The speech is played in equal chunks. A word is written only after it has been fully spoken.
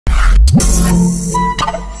I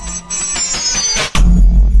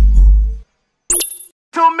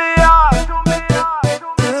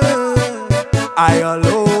all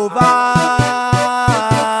over,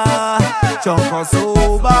 chunk us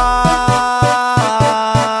over.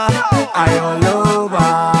 I all over.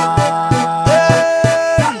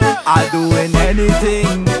 I doing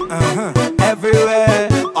anything, everywhere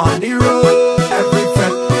on the road. Every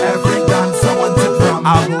fete, every dance, I want to drum.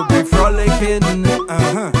 I will be frolicking,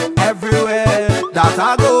 everywhere that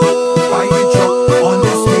I go. I get up on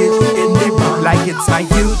the stage in the band, like it's my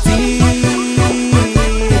duty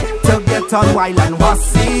to get on wild and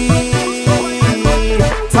wassy,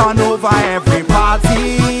 turn over every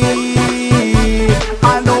party,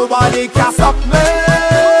 and nobody can stop me.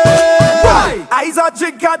 Why? I's a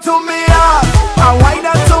drinker to me heart, a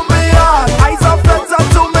winer to me heart. I's a fletter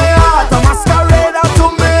to me heart, a masquerader to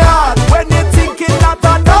me heart. When you thinking that I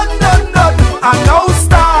done, I know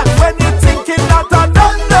start. When you thinking that I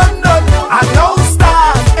done, I know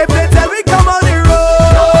start. If they tell me come on the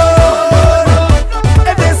road,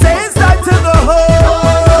 if they say it's time to go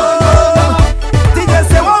home, DJ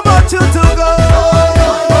say one more you to go.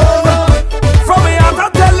 From me I'm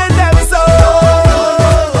not telling them so.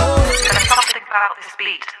 Something about this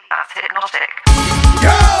beat that's hypnotic.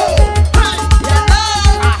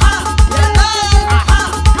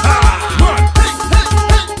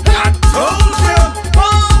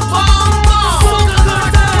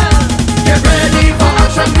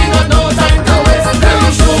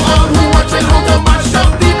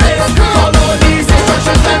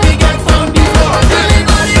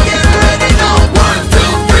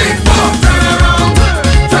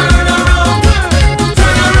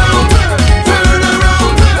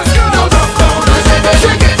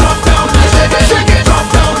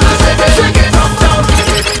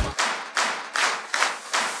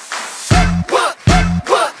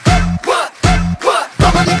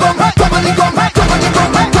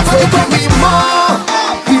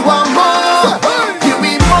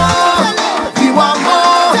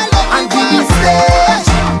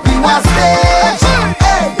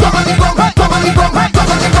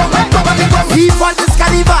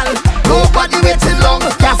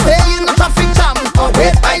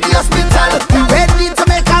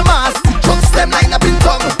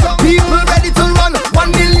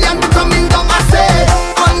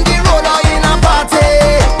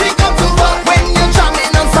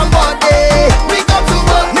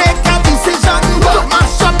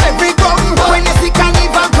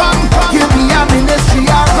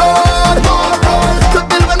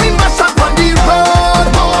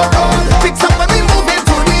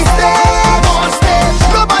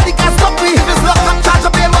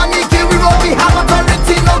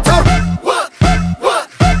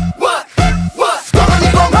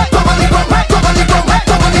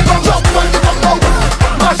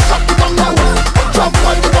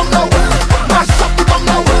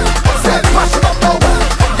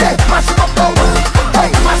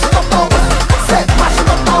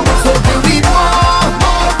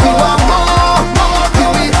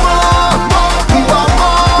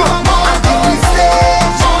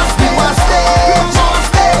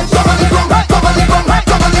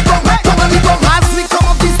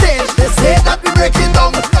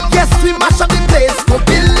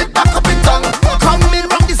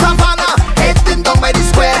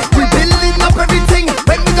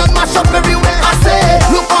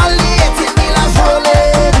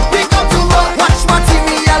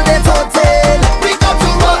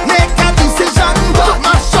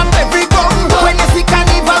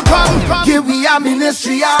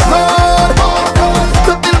 Ministry.